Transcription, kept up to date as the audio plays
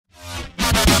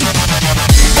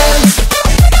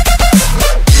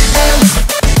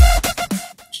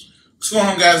What's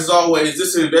going on, guys? As always,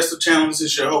 this is Investor Channel. This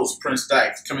is your host, Prince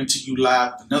Dykes, coming to you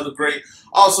live with another great,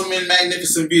 awesome, and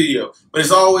magnificent video. But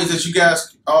as always, as you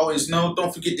guys always know,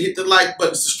 don't forget to hit the like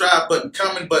button, subscribe button,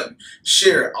 comment button,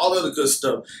 share, all the other good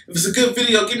stuff. If it's a good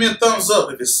video, give me a thumbs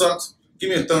up. If it sucks, give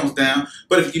me a thumbs down.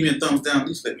 But if you give me a thumbs down, at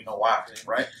least let me know why,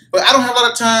 right? But I don't have a lot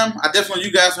of time. I definitely,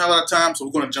 you guys don't have a lot of time, so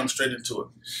we're going to jump straight into it.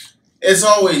 As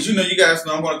always, you guys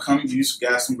know I'm going to come and give you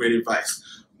guys some great advice.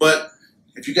 But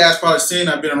if you guys probably seen,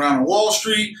 I've been around on Wall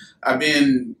Street. I've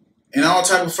been in all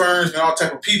type of firms, and all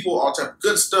type of people, all type of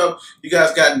good stuff. You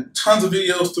guys gotten tons of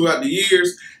videos throughout the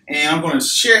years, and I'm going to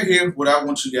share here what I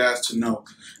want you guys to know.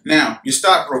 Now, your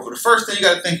stockbroker. The first thing you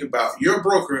got to think about, your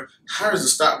broker. How is the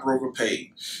stockbroker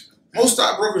paid? Most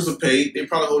stockbrokers are paid. They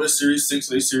probably hold a Series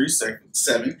 6 or a Series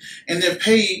 7, and they're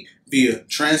paid via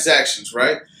transactions,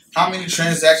 right? How many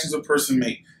transactions a person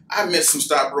make? I met some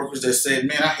stockbrokers that said,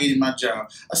 man, I hated my job.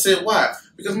 I said, why?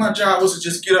 Because my job was to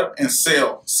just get up and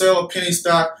sell a penny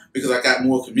stock because I got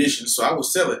more commission, so I would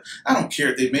sell it. I don't care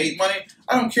if they made money.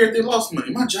 I don't care if they lost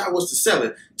money. My job was to sell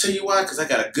it. Tell you why? Because I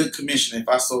got a good commission if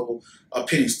I sold a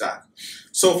penny stock.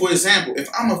 So, for example, if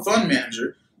I'm a fund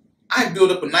manager, I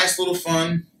build up a nice little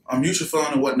fund, a mutual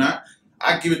fund and whatnot.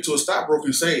 I give it to a stockbroker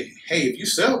and say, hey, if you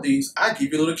sell these, I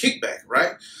give you a little kickback,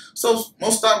 right? So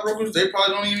most stockbrokers, they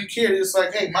probably don't even care. It's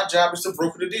like, hey, my job is to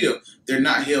broker the deal. They're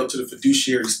not held to the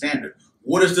fiduciary standard.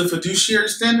 What is the fiduciary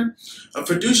standard? A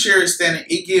fiduciary standard,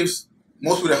 it gives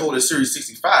most people that hold a Series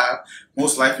 65,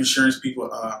 most life insurance people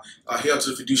are held to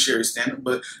the fiduciary standard.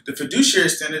 But the fiduciary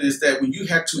standard is that when you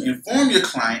have to inform your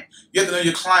client, you have to know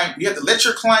your client, you have to let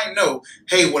your client know,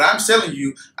 hey, what I'm selling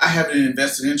you, I have an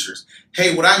invested interest.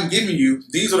 Hey, what I'm giving you,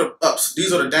 these are the ups,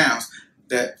 these are the downs.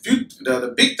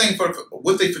 The big thing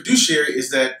with a fiduciary is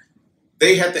that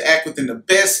they have to act within the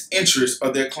best interest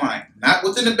of their client. Not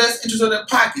within the best interest of their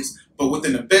pockets, but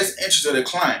within the best interest of their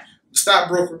client. The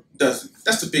stockbroker doesn't.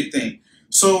 That's the big thing.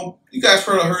 So you guys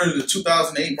probably heard of the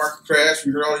 2008 market crash.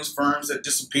 We heard all these firms that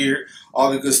disappeared, all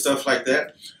the good stuff like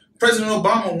that. President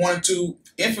Obama wanted to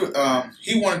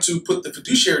put the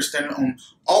fiduciary standard on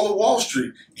all of Wall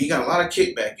Street. He got a lot of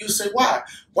kickback. You say, why?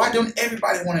 Why don't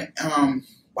everybody want to?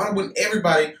 Why wouldn't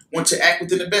everybody want to act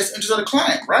within the best interest of the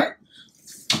client, right?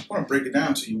 I want to break it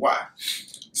down to you why.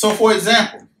 So, for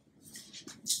example,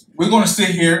 we're going to sit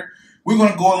here. We're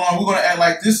going to go along. We're going to act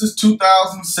like this is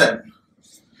 2007.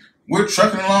 We're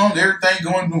trucking along, everything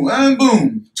going boom, and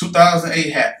boom,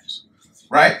 2008 happens,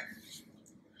 right?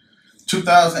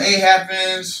 2008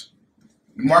 happens,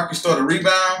 the market started to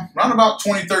rebound around about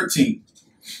 2013.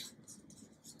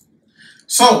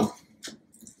 So,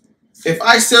 if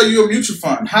I sell you a mutual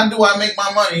fund, how do I make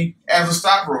my money as a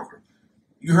stockbroker?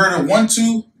 You heard of 1,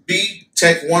 2, B,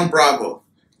 Tech 1, Bravo.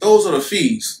 Those are the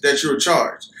fees that you're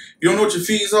charged. You don't know what your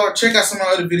fees are? Check out some of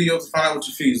my other videos to find out what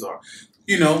your fees are.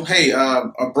 You know, hey,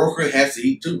 a broker has to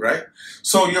eat too, right?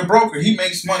 So your broker, he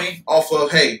makes money off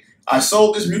of, hey, I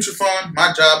sold this mutual fund.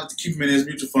 My job is to keep him in his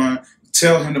mutual fund,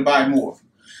 tell him to buy more.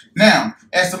 Now,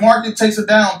 as the market takes a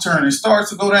downturn and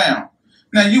starts to go down,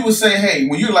 now you would say, hey,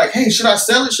 when you're like, hey, should I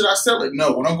sell it? Should I sell it?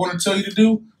 No, what I'm going to tell you to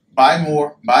do, buy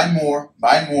more, buy more,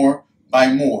 buy more,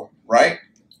 buy more, right?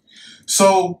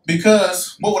 So,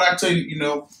 because what would I tell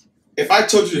you, if I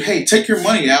told you, hey, take your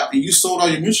money out and you sold all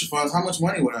your mutual funds, how much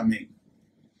money would I make?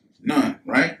 None,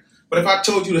 right? But if I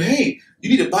told you, hey, you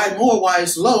need to buy more while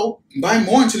it's low, buy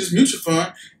more into this mutual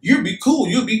fund, you'll be cool,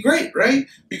 you'll be great, right?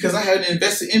 Because I have an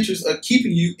invested interest of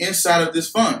keeping you inside of this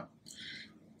fund.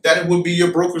 That would be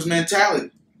your broker's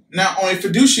mentality. Now, on a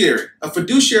fiduciary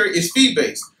is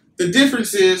fee-based. The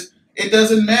difference is it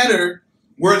doesn't matter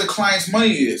where the client's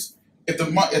money is. If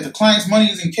the client's money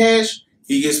is in cash,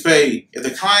 he gets paid. If the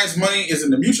client's money is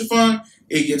in the mutual fund,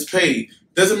 it gets paid.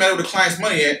 Doesn't matter where the client's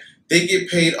money at, they get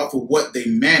paid off of what they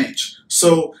manage.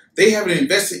 So they have an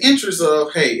invested interest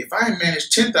of, hey, if I manage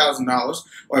 $10,000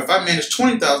 or if I manage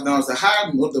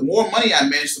 $20,000, the more money I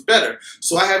manage, the better.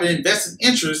 So I have an invested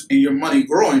interest in your money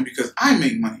growing because I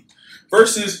make money.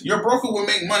 Versus your broker will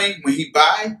make money when he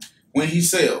buys, when he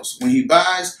sells. When he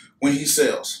buys, when he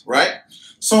sells, right?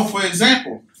 So for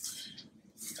example,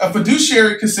 a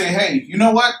fiduciary could say, hey, you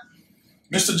know what,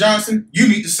 Mr. Johnson, you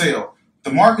need to sell.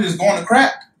 The market is going to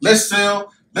crack. Let's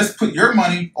sell. Let's put your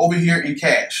money over here in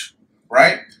cash,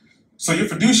 right? So your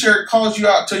fiduciary calls you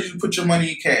out, tells you to put your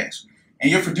money in cash.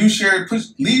 And your fiduciary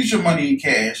leaves your money in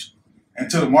cash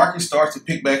until the market starts to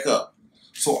pick back up.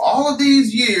 So all of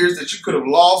these years that you could have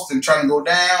lost and trying to go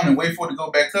down and wait for it to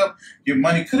go back up, your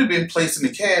money could have been placed in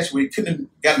the cash where it couldn't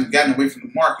have gotten away from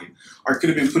the market. Or it could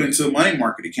have been put into a money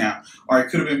market account. Or it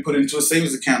could have been put into a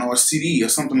savings account or a CD or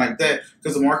something like that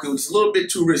because the market was a little bit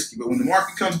too risky. But when the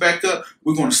market comes back up,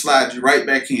 we're going to slide you right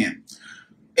back in.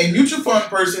 A mutual fund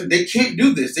person, they can't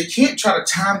do this. They can't try to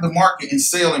time the market and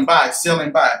sell and buy,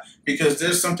 because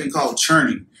there's something called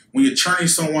churning. When you're churning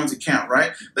someone's account,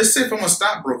 right? Let's say if I'm a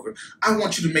stockbroker, I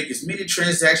want you to make as many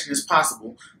transactions as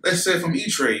possible. Let's say if I'm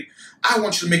E-Trade, I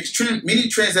want you to make as many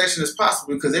transactions as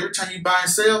possible, because every time you buy and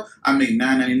sell, I make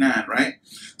 $9.99, right?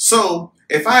 So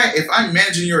if I'm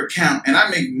managing your account and I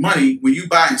make money when you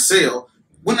buy and sell,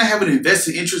 wouldn't I have an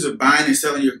invested interest of buying and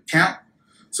selling your account?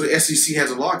 So the SEC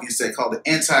has a law against that called the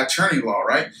anti-churning law,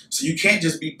 right? So you can't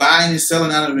just be buying and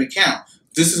selling out of an account.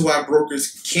 This is why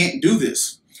brokers can't do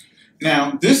this.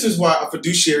 Now, this is why a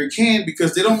fiduciary can,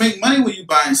 because they don't make money when you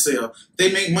buy and sell.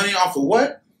 They make money off of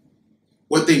what?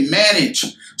 What they manage.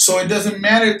 So it doesn't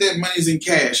matter if that money is in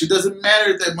cash. It doesn't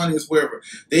matter if that money is wherever.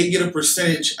 They get a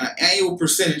percentage, an annual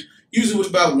percentage, usually with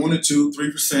about 1 or 2,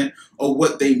 3% of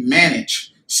what they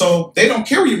manage. So they don't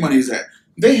care where your money is at.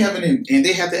 They have it in, and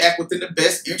they have to act within the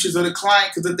best interest of the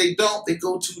client, because if they don't, they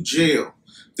go to jail.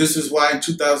 This is why in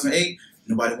 2008,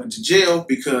 nobody went to jail,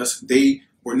 because they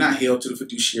were not held to the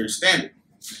fiduciary standard.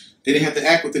 They didn't have to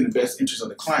act within the best interest of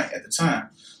the client at the time.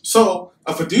 So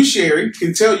a fiduciary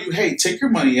can tell you, hey, take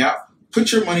your money out,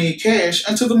 put your money in cash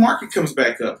until the market comes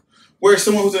back up. Whereas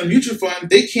someone who's in a mutual fund,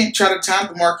 they can't try to time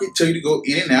the market, tell you to go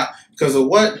in and out, because of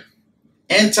what?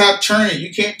 Anti-churning.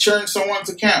 You can't churn someone's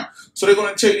account. So they're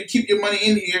going to tell you to keep your money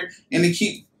in here and to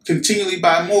keep continually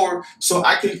buy more, so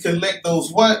I can collect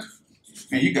those what?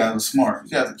 Man, you guys are smart. You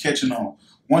guys are catching on.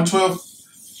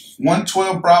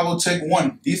 112 Bravo Tech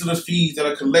 1. These are the fees that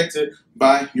are collected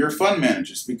by your fund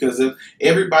managers, because if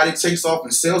everybody takes off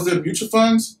and sells their mutual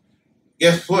funds,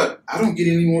 guess what? I don't get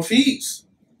any more fees.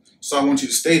 So I want you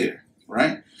to stay there,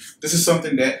 right? This is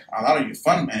something that a lot of your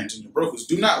fund managers and your brokers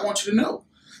do not want you to know.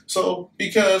 So,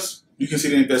 because you can see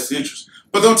the invested interest.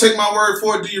 But don't take my word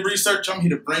for it. Do your research. I'm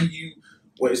here to bring you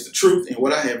what is the truth and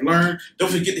what I have learned.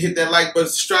 Don't forget to hit that like button,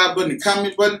 subscribe button, and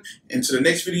comment button. And to the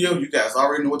next video, you guys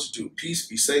already know what to do. Peace,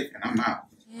 be safe, and I'm out.